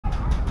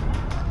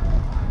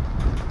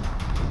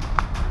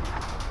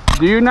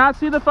Do you not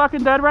see the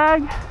fucking dead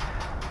rag?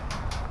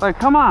 Like,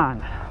 come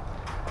on.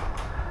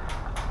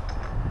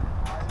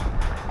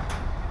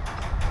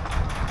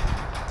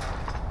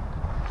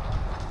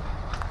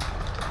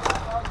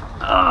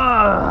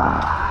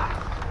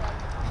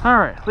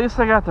 Alright, at least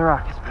I got the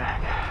rockets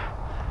back.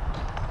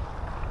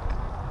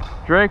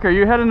 Drake, are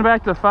you heading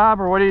back to FOB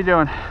or what are you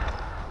doing? I'm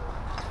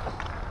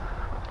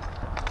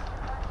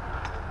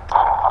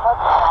at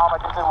the FOB, I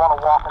just didn't want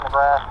to walk in the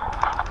grass.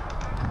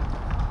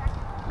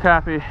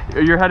 Copy.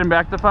 You're heading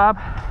back to FOB?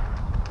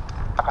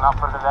 Fucking up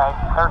for today.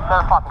 They're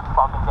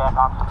fucking dead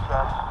on some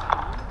shit.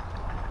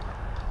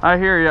 I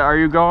hear you. Are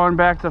you going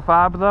back to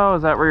FOB though?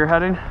 Is that where you're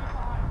heading?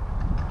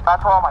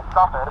 That's where all my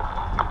stuff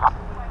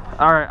is.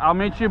 Alright, I'll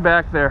meet you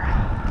back there.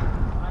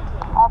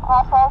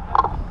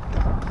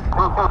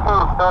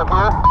 Still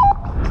here?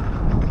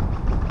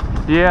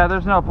 Yeah,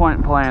 there's no point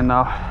in playing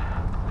though.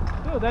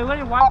 Dude, they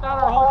literally wiped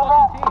out our whole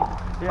fucking team.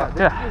 Yeah,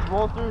 they just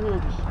rolled through here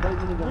just straight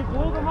into the... We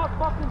blew them up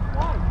fucking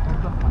twice.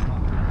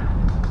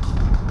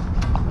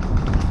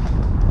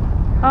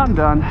 I'm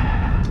done.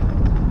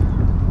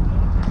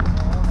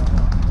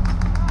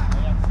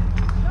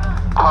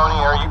 Tony,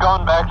 are you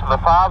going back to the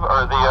FOB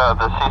or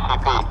the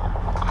CCP?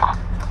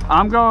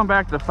 I'm going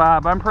back to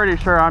FOB. I'm pretty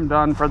sure I'm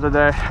done for the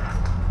day.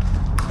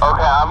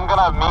 Okay, I'm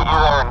gonna meet you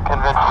there and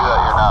convince you that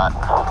you're not.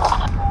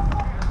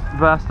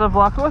 Best of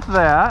luck with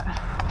that.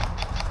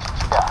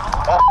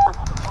 Yeah.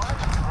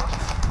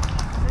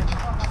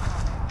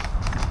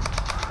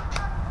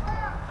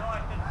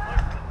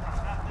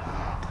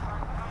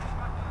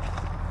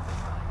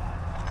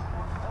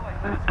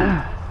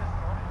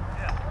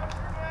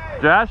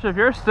 Josh, if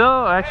you're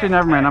still... Actually,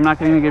 never mind. I'm not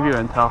going to give you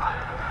intel.